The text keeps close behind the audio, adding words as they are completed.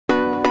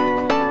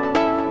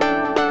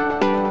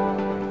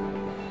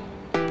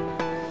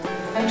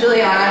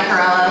Juliana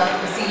Carella,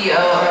 the CEO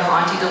of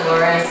Auntie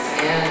Dolores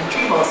and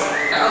Treebles.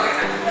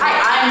 Hi,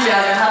 I'm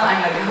Jasmine Hubb.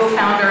 I'm the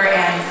co-founder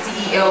and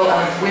CEO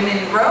of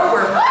Women Grow.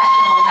 We're a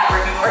professional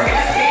networking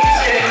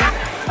organization.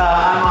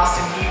 I'm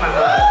Austin Keith. I'm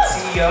the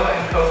CEO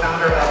and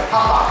co-founder of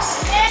Popbox.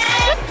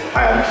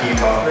 Hi, I'm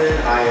Keith Hoffman.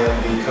 I am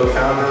the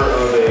co-founder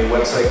of a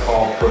website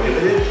called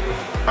Prohibited.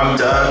 I'm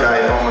Doug.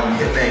 I own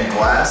Hitman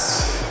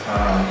Glass.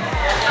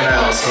 And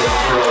I also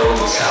throw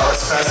the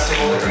Chalice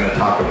Festival. We're going to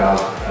talk about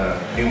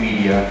new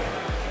media,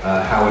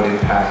 how it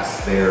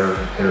impacts their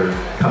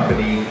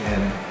company,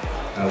 and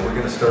we're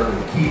going to start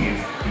with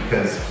Keith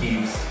because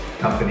Keith's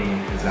company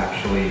is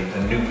actually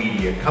a new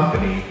media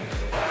company.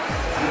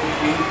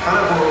 We kind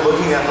of were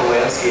looking at the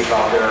landscape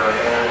out there,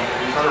 and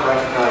we kind of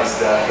recognized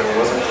that there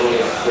wasn't really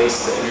a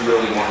place that we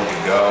really wanted to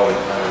go and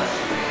kind of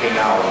hang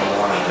out and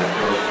wanted that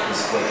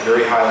was like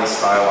very highly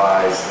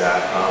stylized,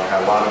 that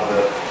had a lot of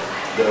the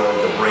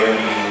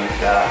branding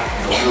that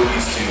we were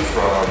used to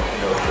from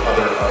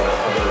other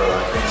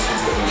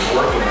industries that we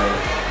were working in.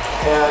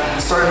 And we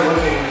started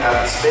looking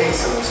at the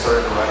space, and we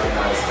started to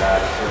recognize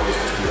that there was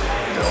just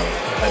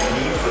a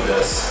need for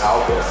this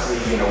out there.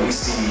 We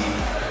see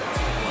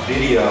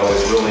video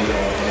is really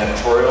an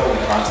editorial, and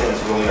the content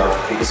is really our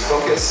biggest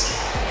focus.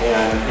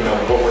 And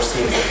what we're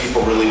seeing is that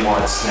people really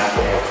want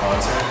snackable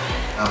content.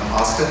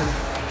 Austin,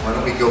 why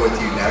don't we go with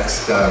you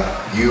next?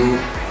 You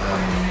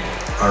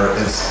are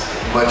as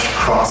much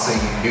crossing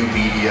new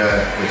media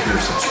with your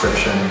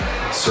subscription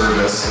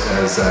service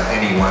as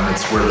anyone.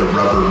 It's where the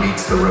rubber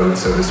meets the road,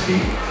 so to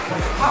speak.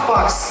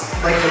 Popbox,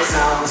 like it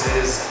sounds,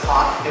 is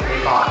hot in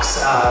a box.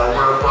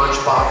 We're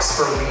Birchbox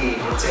for Weed.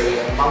 It's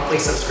a monthly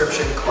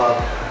subscription club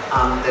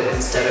that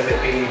instead of it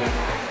being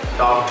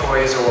dog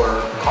toys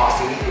or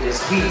coffee, it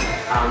is weed.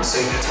 So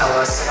you tell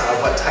us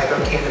what type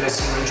of cannabis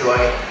you enjoy,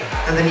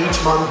 and then each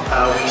month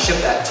we ship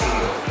that to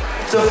you.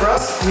 So for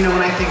us, when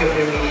I think of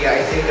new media,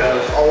 I think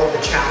of all of the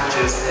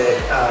challenges that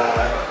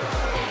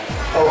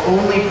are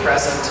only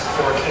present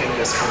for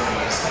cannabis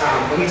companies.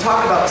 When you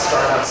talk about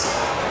startups,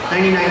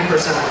 99%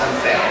 of them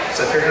fail.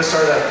 So if you're going to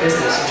start a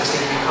business, you just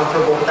need to be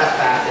comfortable with that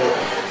fact that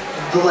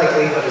the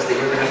likelihood is that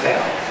you're going to fail.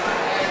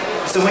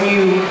 So when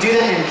you do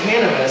that in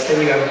cannabis,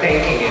 then you have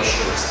banking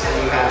issues, and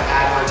you have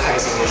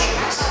advertising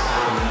issues.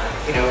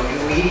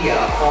 New media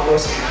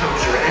almost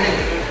becomes your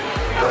enemy.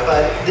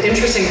 But the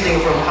interesting thing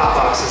from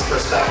Popbox's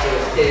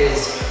perspective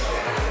is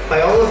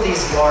by all of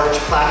these large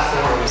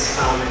platforms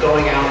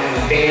going out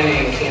and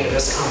banning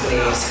cannabis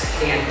companies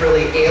and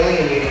really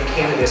alienating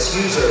cannabis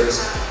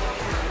users,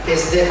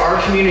 is that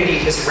our community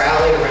has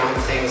rallied around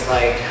things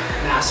like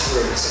Mass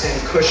Roots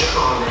and Kush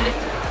Common.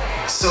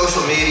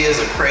 Social media is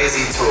a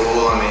crazy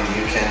tool. I mean,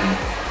 you can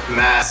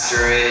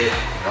master it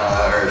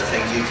or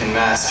think you can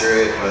master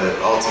it, but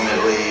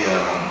ultimately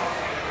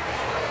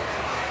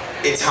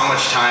it's how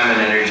much time and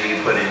energy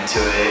you put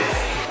into it.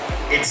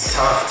 It's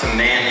tough to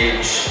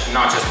manage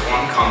not just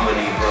one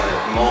company, but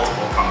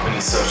multiple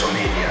companies' social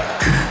media.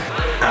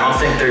 I don't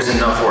think there's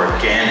enough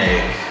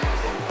organic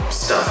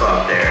stuff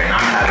up there, and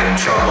I'm having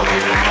trouble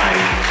even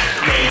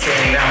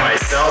maintaining that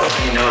myself,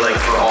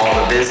 for all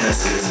the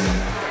businesses,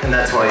 and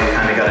that's why you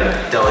kind of got to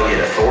delegate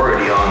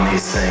authority on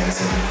these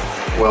things.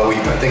 Well,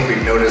 I think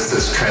we've noticed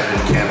this trend in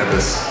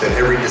cannabis that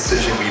every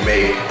decision we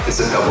make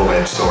is a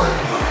double-edged sword.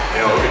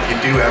 If you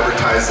do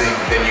advertising,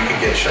 then you can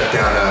get shut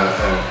down.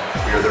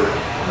 We're the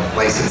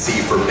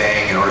licensee for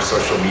Bang, and our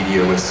social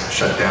media was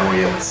shut down.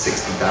 We had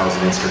 60,000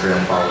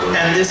 Instagram followers.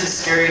 And this is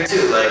scary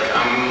too.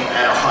 I'm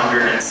at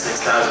 106,000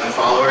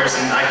 followers,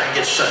 and I could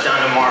get shut down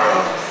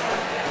tomorrow.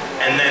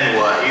 And then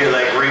what? You're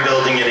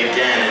rebuilding it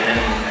again, and then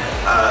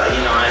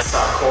I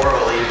saw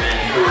Coral even,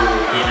 who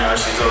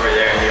she's over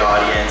there in the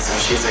audience, and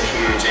she's a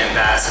huge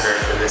ambassador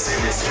for this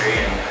industry,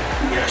 and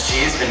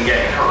she's been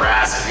getting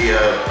harassed via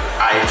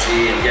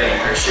IG and getting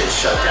her shit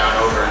shut down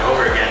over and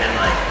over again, and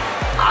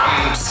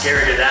I'm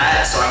scared of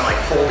that, so I'm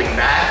holding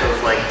back of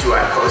do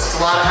I post a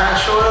lot of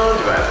hash oil?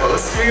 Do I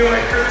post me and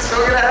my crew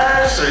smoking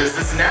hash? Or is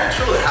this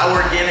natural? How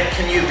organic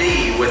can you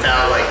be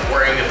without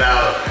worrying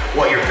about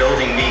what you're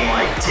building being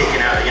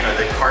taken out,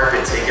 the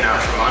carpet taken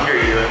out from under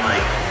you,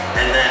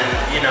 and then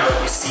you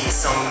see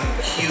some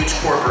huge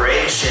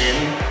corporation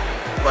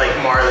like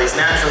Marley's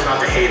Naturals, not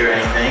to hate or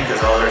anything,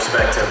 because all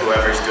respect to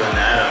whoever's doing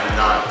that, I'm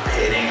not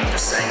hating, I'm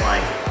just saying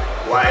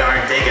why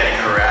aren't they getting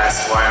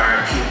harassed? Why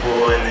aren't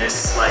people in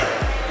this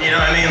you know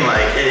what I mean?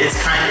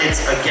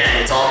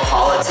 It's all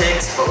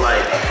politics, but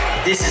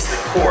this is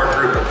the core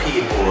group of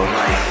people,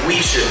 and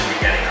we shouldn't be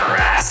getting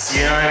harassed,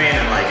 you know what I mean?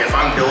 And if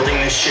I'm building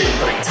this shit and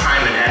putting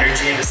time and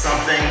energy into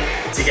something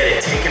to get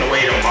it taken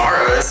away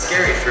tomorrow, it's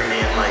scary for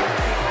me, and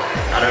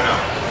I don't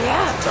know.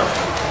 Yeah. It's a tough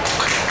one.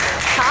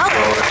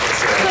 Well,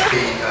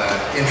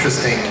 the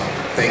interesting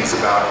things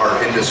about our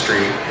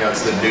industry,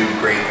 it's the new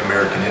great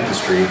American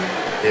industry,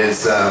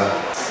 is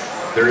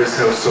there is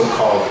no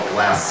so-called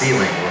glass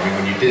ceiling. I mean,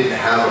 when you didn't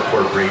have a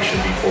corporation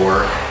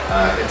before,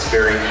 it's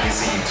very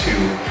easy to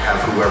have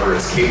whoever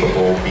is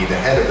capable be the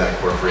head of that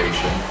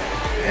corporation.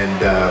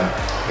 And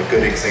a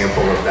good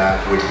example of that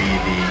would be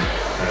the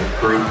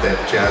group that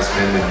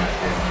Jasmine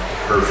and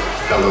her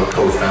fellow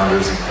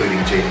co-founders,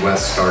 including Jane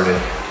West, started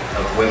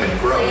of Women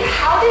Grow.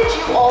 How did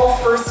you all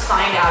first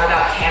find out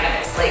about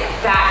cannabis? Like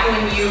back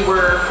when you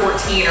were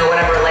 14 or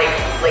whatever, like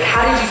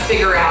how did you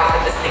figure out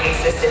that this thing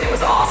existed? It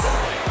was awesome.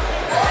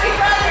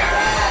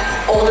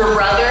 Older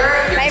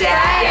brother, your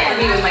dad. Yeah,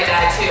 for me it was my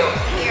dad too.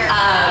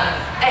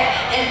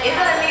 And isn't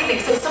that amazing?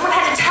 So someone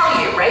had to tell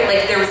you, right?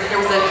 Like there was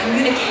a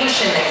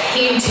communication that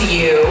came to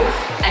you,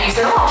 and you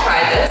said, "Oh, I'll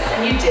try this,"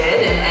 and you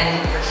did, and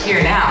you're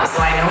here now, so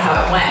I know how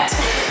it went.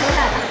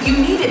 You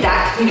needed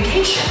that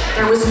communication.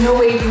 There was no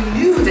way you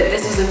knew that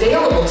this was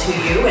available to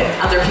you, and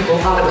other people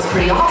thought it was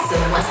pretty awesome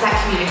unless that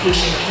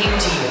communication came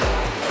to you.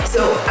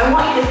 So I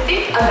want you to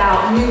think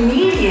about new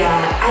media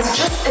as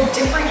just a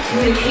different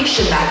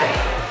communication method.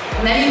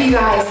 Many of you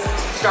guys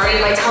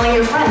started by telling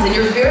your friends, and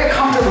you're very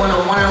comfortable in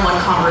a one-on-one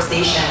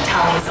conversation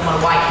telling someone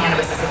why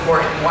cannabis is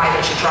important and why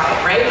they should try it,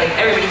 right? Like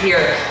everybody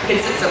here can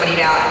sit somebody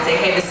down and say,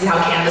 "Hey, this is how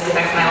cannabis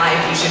affects my life,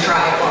 you should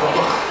try it, blah, blah,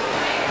 blah."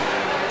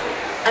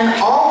 And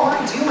all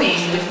we're doing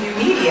with new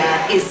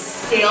media is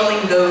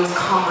scaling those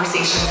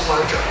conversations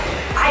larger.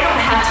 I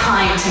don't have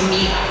time to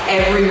meet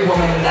every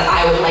woman that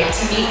I would like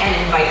to meet and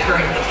invite her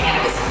into the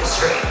cannabis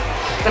industry.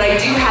 But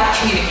I do have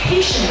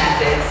communication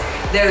methods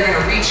that are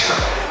gonna reach her.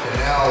 And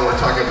now we're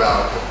talking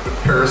about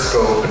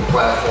Periscope and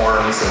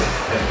platforms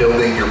and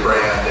building your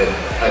brand,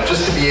 and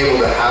just to be able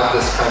to have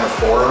this kind of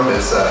forum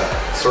is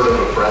sort of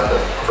a breath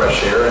of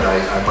fresh air, and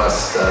I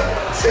must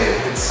say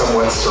it's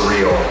somewhat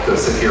surreal to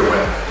sit here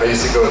when I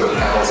used to go to the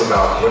panels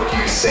about what do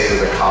you say to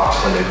the cops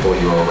when they pull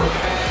you over.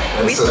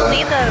 And we still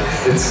need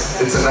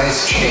those. It's a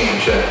nice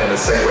change and a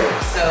segue.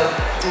 So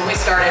when we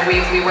started,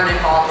 we weren't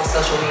involved with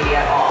social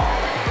media at all.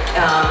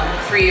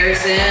 3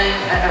 years in,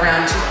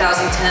 around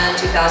 2010,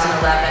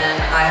 2011,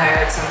 I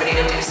hired somebody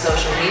to do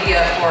social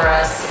media for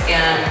us,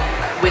 and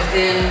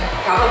within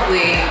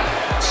probably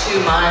 2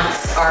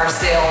 months, our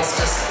sales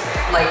just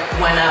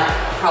went up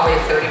probably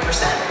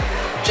 30%.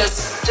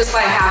 Just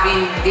by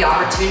having the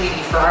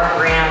opportunity for our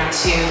brand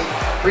to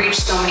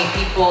reach so many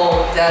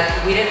people that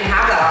we didn't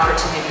have that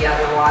opportunity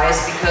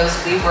otherwise because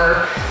we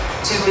were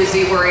too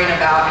busy worrying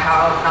about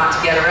how not to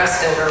get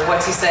arrested or what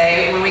to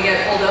say when we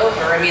get pulled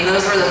over. I mean,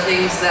 those were the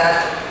things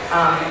that,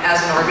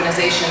 as an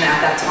organization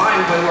at that time,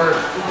 we were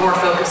more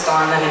focused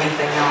on than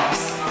anything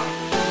else.